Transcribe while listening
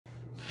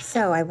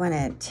So I want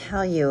to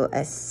tell you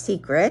a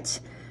secret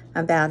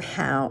about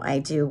how I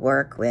do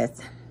work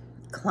with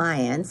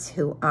clients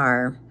who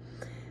are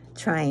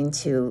trying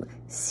to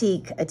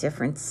seek a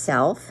different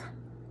self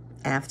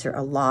after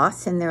a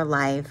loss in their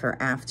life or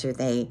after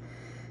they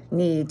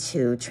need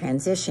to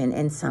transition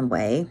in some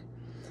way.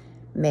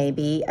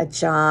 Maybe a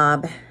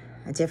job,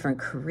 a different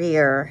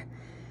career,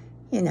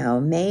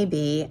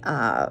 maybe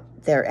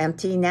they're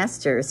empty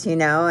nesters,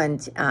 and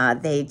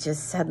they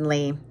just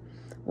suddenly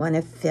want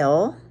to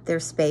fill their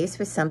space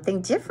with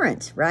something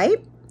different,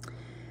 right?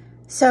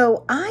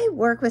 So I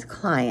work with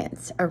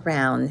clients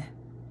around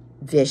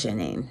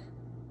visioning,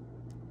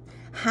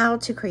 how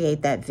to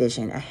create that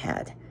vision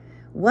ahead.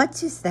 What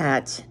does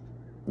that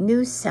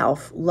new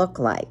self look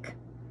like?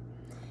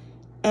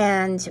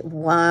 And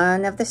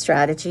one of the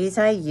strategies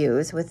I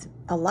use with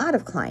a lot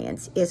of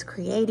clients is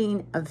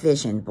creating a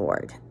vision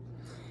board.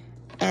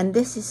 And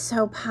this is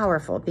so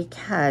powerful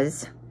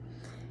because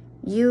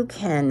you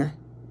can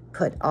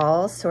put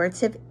all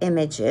sorts of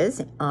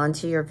images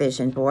onto your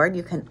vision board.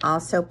 You can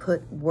also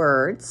put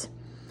words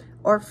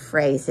or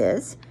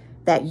phrases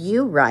that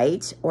you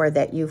write or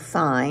that you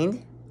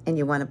find and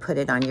you want to put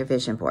it on your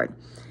vision board.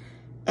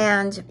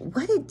 And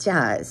what it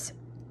does,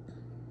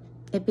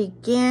 it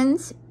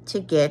begins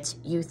to get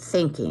you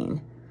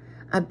thinking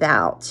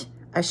about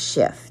a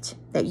shift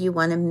that you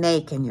want to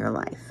make in your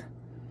life.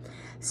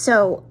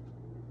 So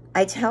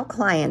I tell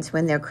clients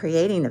when they're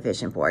creating a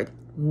vision board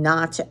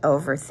not to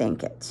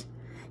overthink it.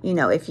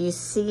 If you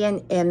see an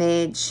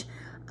image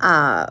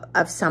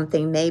of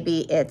something,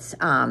 maybe it's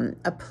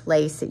a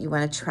place that you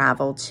want to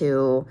travel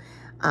to,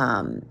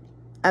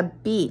 a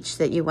beach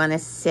that you want to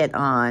sit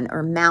on,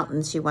 or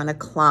mountains you want to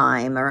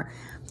climb, or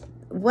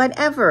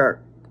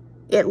whatever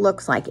it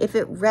looks like. If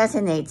it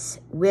resonates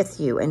with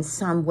you in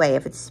some way,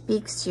 if it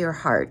speaks to your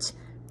heart,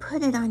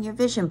 put it on your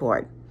vision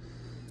board.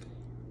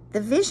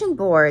 The vision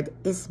board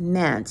is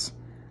meant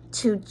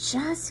to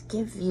just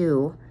give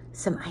you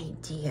some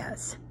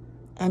ideas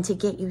and to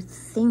get you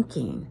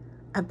thinking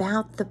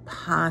about the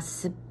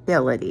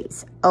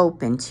possibilities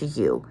open to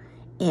you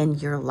in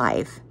your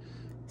life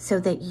so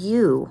that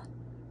you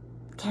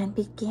can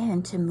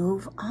begin to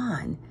move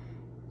on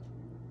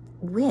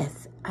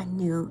with a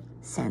new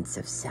sense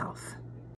of self.